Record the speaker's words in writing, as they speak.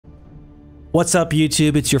What's up,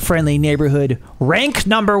 YouTube? It's your friendly neighborhood rank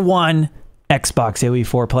number 1 Xbox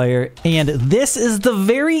AoE4 player, and this is the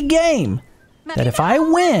very game that if I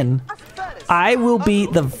win, I will be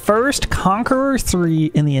the first Conqueror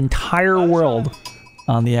 3 in the entire world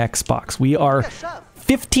on the Xbox. We are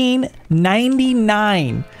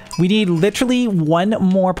 1599. We need literally one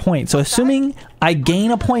more point. So assuming I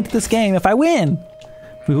gain a point this game, if I win,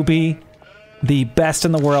 we will be the best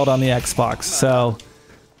in the world on the Xbox. So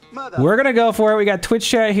we're gonna go for it. We got Twitch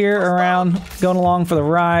chat here around, going along for the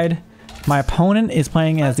ride. My opponent is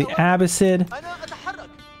playing as the Abbasid.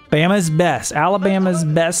 Alabama's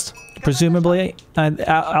best, presumably.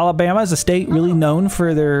 Alabama is a state really known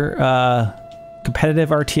for their competitive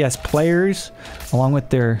RTS players, along with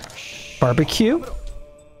their barbecue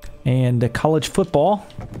and college football.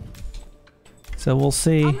 So we'll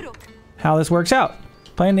see how this works out.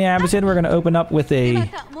 Playing the Abbasid, we're going to open up with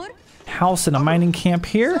a house and a mining camp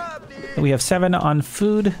here. We have 7 on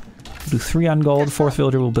food. We'll do 3 on gold. 4th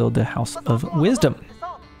villager will build the House of Wisdom.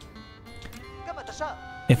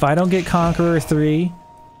 If I don't get Conqueror 3,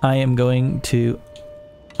 I am going to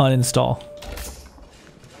uninstall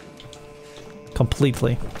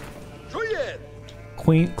completely.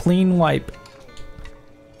 Clean wipe.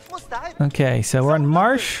 Okay, so we're on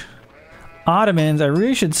Marsh. Ottomans, I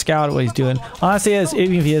really should scout what he's doing. Honestly,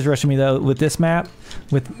 even if he is rushing me though, with this map,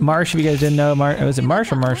 with Marsh, if you guys didn't know, was it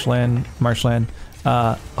Marsh or Marshland? Marshland.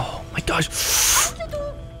 Oh my gosh.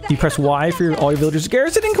 You press Y for all your villagers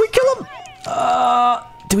garrisoning. Can we kill him?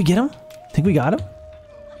 Did we get him? Think we got him?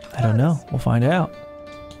 I don't know. We'll find out.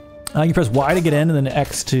 You press Y to get in and then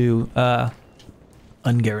X to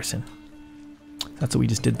ungarrison. That's what we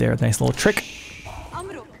just did there. Nice little trick.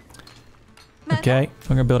 Okay,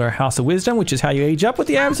 we're gonna build our House of Wisdom, which is how you age up with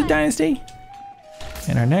the Abbasid Dynasty.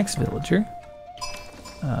 And our next villager.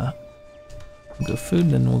 We'll go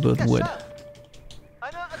food, then we'll go with wood.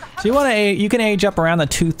 So you can age up around the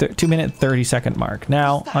 2 minute 30 second mark.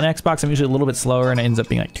 Now on Xbox, I'm usually a little bit slower, and it ends up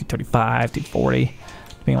being like 235, 240,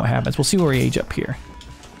 depending on what happens. We'll see where we age up here.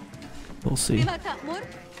 We'll see.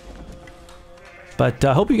 But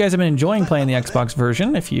I hope you guys have been enjoying playing the Xbox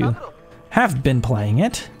version. If you have been playing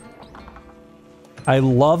it. I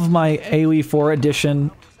love my AoE4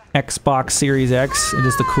 edition Xbox Series X. It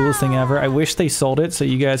is the coolest thing ever. I wish they sold it so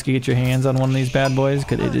you guys could get your hands on one of these bad boys,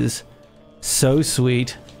 because it is so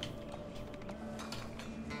sweet.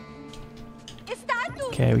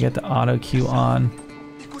 Okay, we got the auto queue on.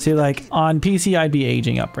 See, like on PC, I'd be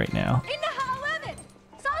aging up right now.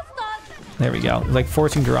 There we go. It's like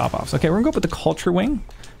forcing drop-offs. Okay, we're gonna go up with the culture wing,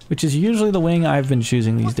 which is usually the wing I've been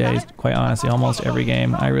choosing these days, quite honestly, almost every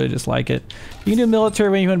game. I really just like it. You can do military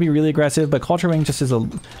wing, you want to be really aggressive, but culture wing just is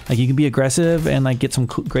like you can be aggressive and like get some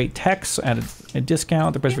great techs at a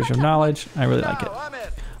discount, the preservation of knowledge. I really like it.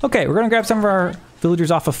 Okay, we're gonna grab some of our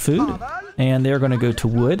villagers off of food, and they're gonna go to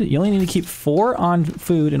wood. You only need to keep 4 on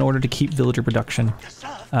food in order to keep villager production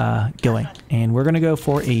going. And we're gonna go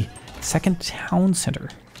for a second town center.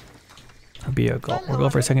 That'll be a goal. We'll go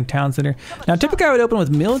for a second town center. Now, typically I would open with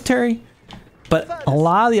military, but a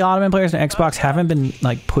lot of the Ottoman players on Xbox haven't been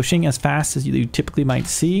like pushing as fast as you typically might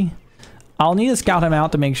see. I'll need to scout him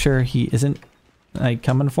out to make sure he isn't like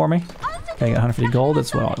coming for me. Okay, I got 150 gold.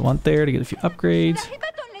 That's what I want there to get a few upgrades.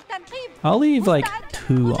 I'll leave like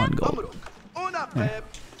 2 on gold. Yeah.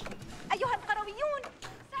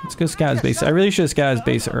 Let's go scout his base. I really should have scouted his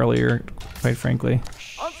base earlier, quite frankly.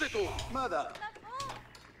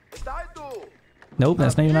 Nope,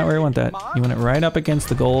 that's not even where I want that. You want it right up against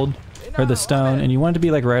the gold, or the stone, and you want it to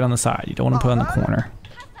be like right on the side. You don't want to put it on the corner.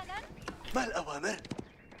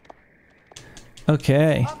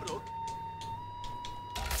 Okay.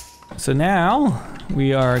 So now,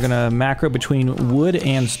 we are gonna macro between wood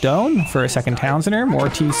and stone for a second town center. More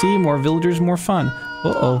TC, more villagers, more fun.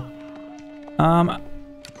 Uh-oh. I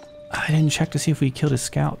didn't check to see if we killed his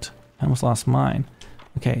scout. I almost lost mine.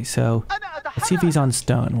 Okay, so let's see if he's on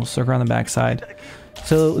stone. We'll circle around the backside.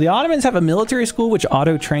 So the Ottomans have a military school which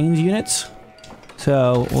auto-trains units.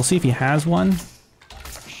 So we'll see if he has one.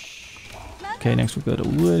 Okay, next we'll go to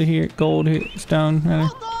wood here, gold here, stone. Rather.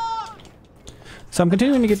 So I'm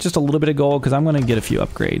continuing to get just a little bit of gold because I'm going to get a few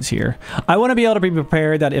upgrades here. I want to be able to be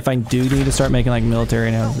prepared that if I do need to start making like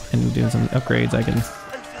military and doing some upgrades, I can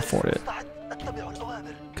afford it.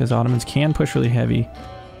 Because Ottomans can push really heavy.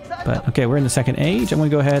 But okay, we're in the second age. I'm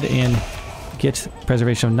going to go ahead and get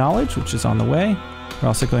preservation of knowledge, which is on the way. We're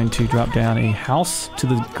also going to drop down a house to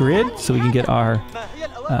the grid so we can get our...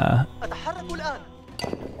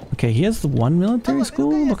 okay, he has the 1 military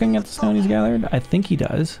school looking at the stone he's gathered. I think he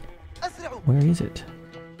does. Where is it?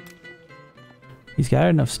 He's got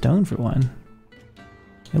enough stone for one.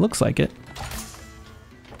 It looks like it.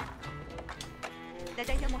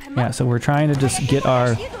 Yeah, so we're trying to just get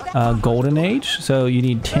our golden age. So you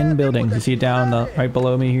need 10 buildings. You see it down right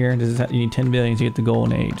below me here. You need 10 buildings to get the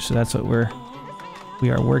golden age. So that's what we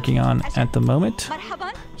are working on at the moment.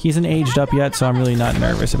 He isn't aged up yet, so I'm really not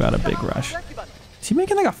nervous about a big rush. Is he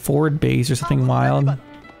making like a forward base or something wild?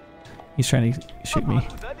 He's trying to shoot me.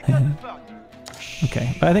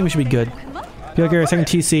 Okay, but I think we should be good. Feel like we're a second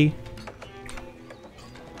TC.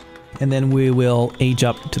 And then we will age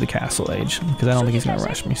up to the castle age, because I don't think he's going to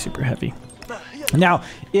rush me super heavy. Now,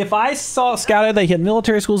 if I scouted that he had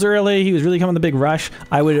military schools early, he was really coming the big rush,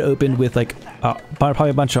 I would have opened with like probably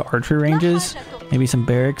a bunch of archery ranges, maybe some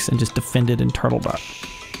barracks, and just defended in Turtlebutt.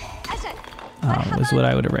 Is what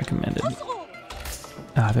I would have recommended.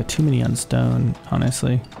 I've got too many on stone,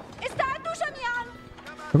 honestly.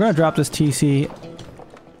 We're going to drop this TC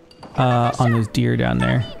on those deer down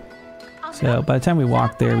there. So by the time we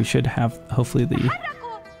walk there, we should have hopefully the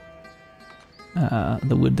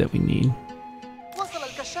wood that we need.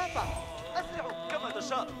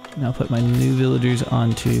 Now I'll put my new villagers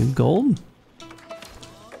onto gold.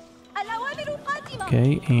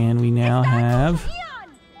 Okay, and we now have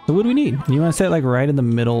the wood we need. You want to set it like right in the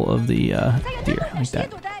middle of the deer, like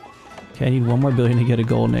that. Okay, I need one more building to get a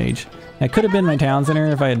golden age. That could have been my town center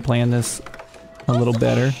if I had planned this a little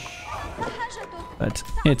better, but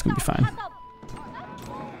it's gonna be fine.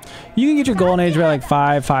 You can get your golden age by like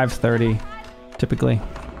 5:30, typically.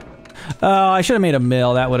 Oh, I should have made a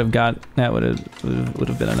mill. That would have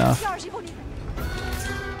been enough.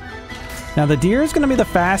 Now the deer is going to be the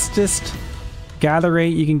fastest gather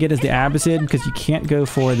rate you can get as the Abbasid, because you can't go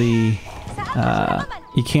for the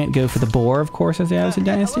boar, of course, as the Abbasid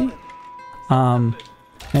dynasty.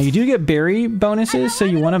 Now you do get berry bonuses, so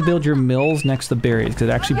you want to build your mills next to the berries because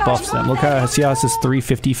it actually buffs them. Look how see how it says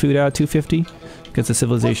 350 food out of 250. Gets a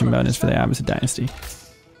civilization bonus for the Abbasid dynasty.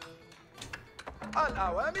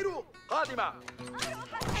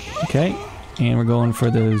 Okay, and we're going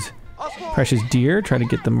for those precious deer. Try to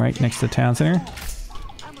get them right next to the town center.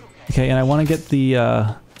 Okay, and I want to get the...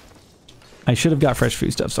 I should have got fresh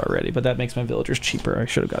foodstuffs already, but that makes my villagers cheaper. I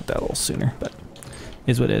should have got that a little sooner, but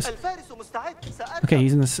is what it is. Okay,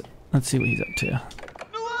 he's in this... Let's see what he's up to.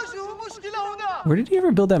 Where did he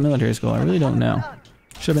ever build that military school? I really don't know.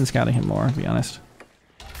 Should have been scouting him more, to be honest.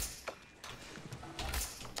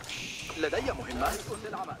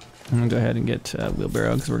 I'm gonna go ahead and get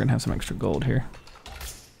wheelbarrow because we're gonna have some extra gold here.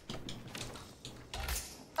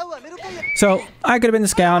 So I could have been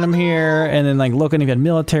scouting him here and then like looking if he had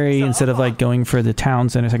military instead of like going for the town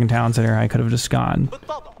center, second town center. I could have just gone.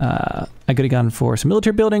 I could have gone for some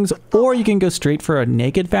military buildings, or you can go straight for a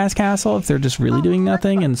naked fast castle if they're just really doing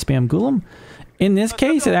nothing and spam Ghoulam. In this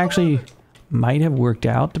case, it actually might have worked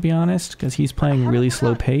out, to be honest, because he's playing really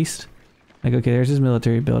slow paced. Like, okay, there's his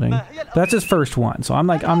military building. That's his first one, so I'm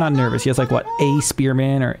not nervous. He has like, what, a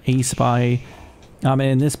spearman or a spy.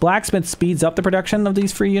 And this blacksmith speeds up the production of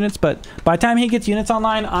these free units, but by the time he gets units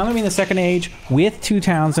online, I'm gonna be in the second age with 2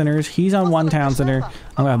 town centers. He's on 1 town center. I'm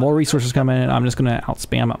gonna have more resources coming in, and I'm just gonna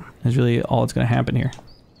outspam him. That's really all that's gonna happen here.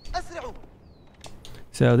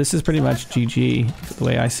 So this is pretty much GG, the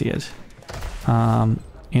way I see it.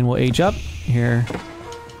 And we'll age up here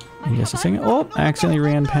in just a second. Oh, I accidentally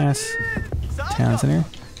ran past town center.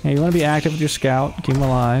 Hey, you want to be active with your scout, keep him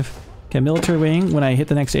alive. Okay, military wing, when I hit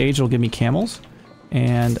the next age, it'll give me camels.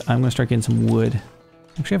 And I'm going to start getting some wood.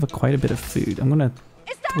 Actually, I have quite a bit of food. I'm going to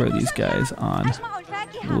throw these guys on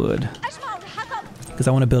wood, because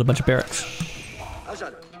I want to build a bunch of barracks.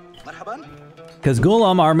 Because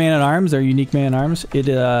Ghoulam, our man-at-arms, they're unique man-at-arms.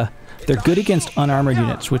 They're good against unarmored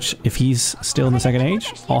units, which if he's still in the second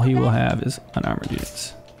age, all he will have is unarmored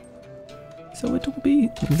units. So it will be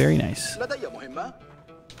very nice.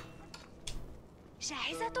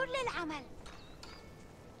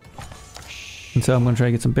 And so I'm going to try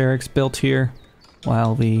to get some barracks built here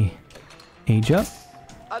while we age up.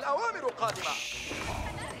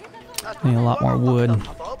 Need a lot more wood.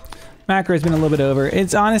 Macro has been a little bit over.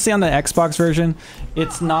 It's honestly on the Xbox version,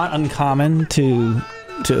 it's not uncommon to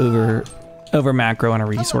over macro on a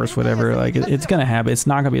resource, whatever. Like it's gonna happen. It's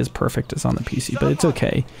not gonna be as perfect as on the PC, but it's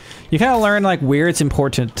okay. You kind of learn like where it's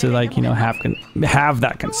important to like, you know, have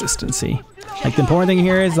that consistency. Like the important thing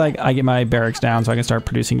here is like I get my barracks down so I can start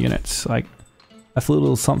producing units. Like I float a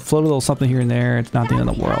little something here and there. It's not the end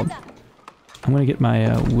of the world. I'm gonna get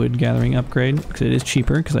my wood gathering upgrade because it is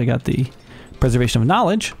cheaper because I got the preservation of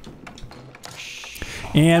knowledge.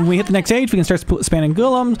 And when we hit the next age, we can start spanning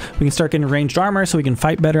Ghoulam. We can start getting ranged armor so we can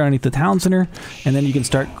fight better underneath the town center. And then you can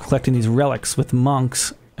start collecting these relics with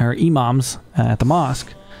monks or imams at the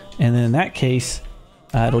mosque. And then in that case,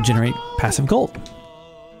 it'll generate passive gold.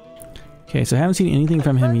 Okay, so I haven't seen anything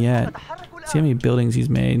from him yet. See how many buildings he's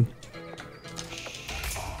made.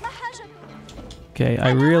 Okay,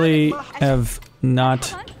 I really have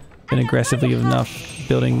not been aggressively enough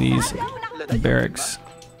building these barracks.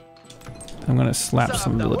 I'm gonna slap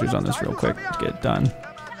some villagers on this real quick to get it done.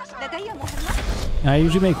 I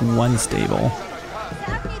usually make one stable.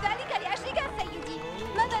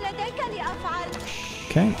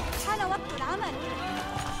 Okay.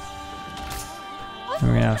 And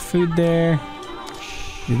we're gonna have food there.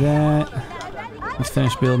 Do that. Let's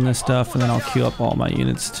finish building this stuff and then I'll queue up all my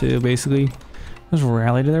units too, basically. Just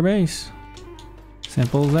rally to their base.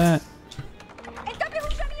 Simple as that.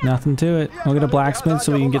 Nothing to it. We'll get a blacksmith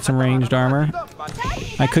so we can get some ranged armor.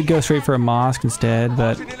 I could go straight for a mosque instead,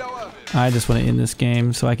 but I just want to end this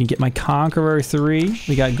game so I can get my Conqueror 3.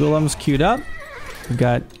 We got Golems queued up. We've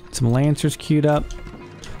got some Lancers queued up.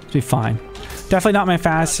 It'll be fine. Definitely not my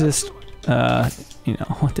fastest, you know,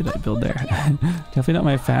 what did I build there? Definitely not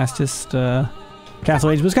my fastest castle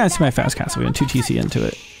age, but it's kind of semi-fast castle. We went 2 TC into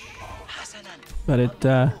it. But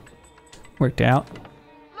it worked out.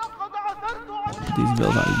 Put these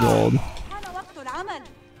builds on gold.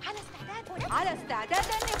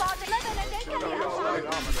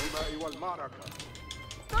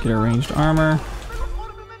 Get our ranged armor.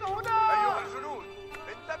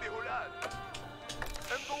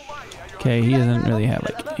 Okay, he doesn't really have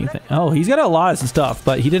like anything. Oh, he's got a lot of stuff,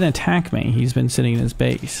 but he didn't attack me. He's been sitting in his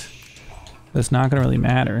base. That's not gonna really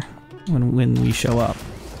matter when we show up.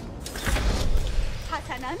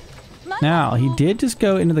 Now, he did just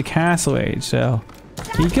go into the castle age, so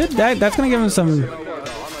he could, that's gonna give him some,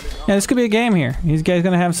 yeah, this could be a game here. He's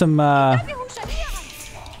gonna have some,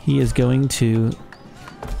 he is going to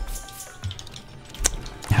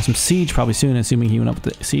have some siege probably soon, assuming he went up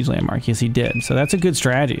with the siege landmark. Yes, he did. So that's a good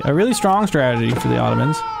strategy. A really strong strategy for the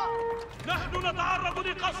Ottomans. I'm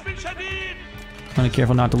gonna be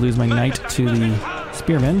careful not to lose my knight to the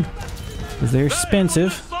spearmen, because they're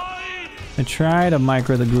expensive. I try to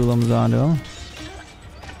micro the golems onto them.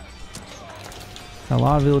 A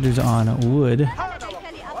lot of villagers on wood.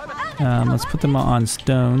 Let's put them on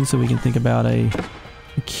stone so we can think about a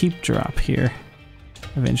keep drop here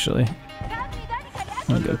eventually. I'm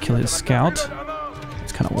gonna go kill his scout.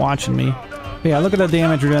 He's kind of watching me. But yeah, look at the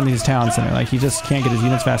damage we're doing to these town center. Like, he just can't get his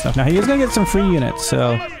units fast enough. Now, he is gonna get some free units,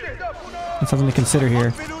 so that's something to consider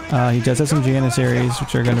here. He does have some Janissaries,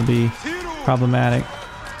 which are gonna be problematic.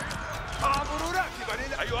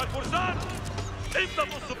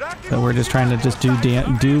 So we're just trying to just do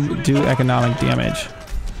economic damage.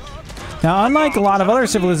 Now, unlike a lot of other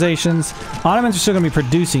civilizations, Ottomans are still going to be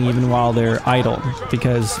producing even while they're idle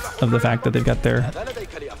because of the fact that they've got their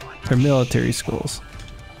military schools.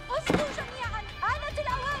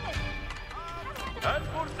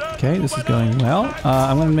 Okay, this is going well.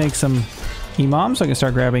 I'm going to make some imams so I can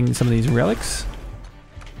start grabbing some of these relics.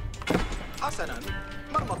 I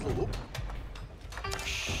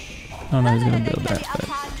don't know who's going to build that, but...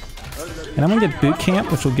 And I'm going to get boot camp,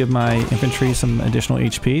 which will give my infantry some additional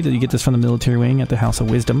HP. You get this from the military wing at the House of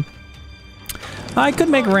Wisdom. I could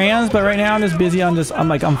make rams, but right now I'm just busy on just...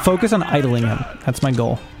 I'm focused on idling him. That's my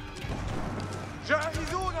goal.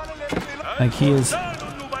 Like, he is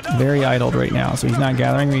very idled right now, so he's not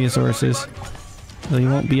gathering resources. So he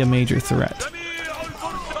won't be a major threat.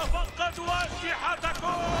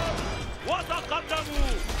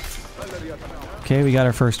 Okay, we got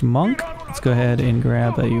our first monk. Let's go ahead and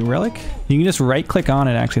grab a relic. You can just right click on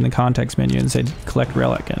it actually in the context menu and say collect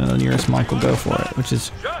relic, and the nearest monk will go for it, which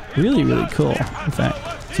is really, really cool, in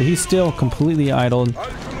fact. So he's still completely idled.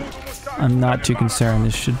 I'm not too concerned.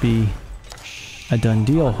 This should be a done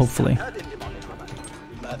deal, hopefully.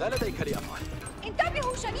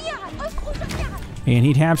 And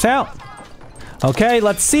he taps out. Okay,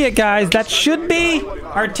 let's see it, guys. That should be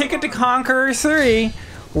our ticket to Conqueror 3.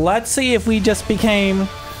 Let's see if we just became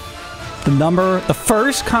the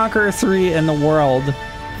first Conqueror 3 in the world.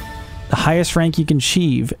 The highest rank you can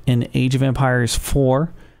achieve in Age of Empires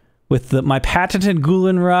 4. With my patented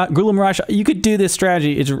Golem Rush, you could do this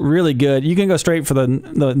strategy. It's really good. You can go straight for the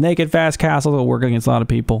naked fast castle. It'll work against a lot of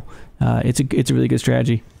people. It's a really good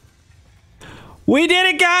strategy. We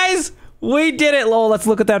did it, guys! We did it, lol. Let's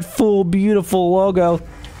look at that full, beautiful logo.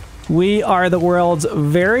 We are the world's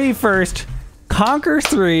very first Conqueror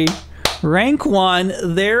 3, rank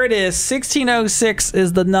 1. There it is. 1606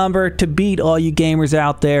 is the number to beat, all you gamers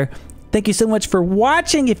out there. Thank you so much for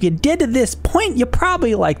watching. If you did to this point, you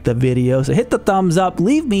probably liked the video, so hit the thumbs up,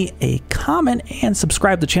 leave me a comment, and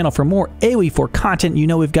subscribe to the channel for more AoE4 content. You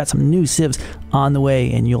know we've got some new civs on the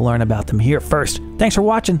way, and you'll learn about them here first. Thanks for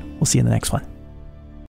watching. We'll see you in the next one.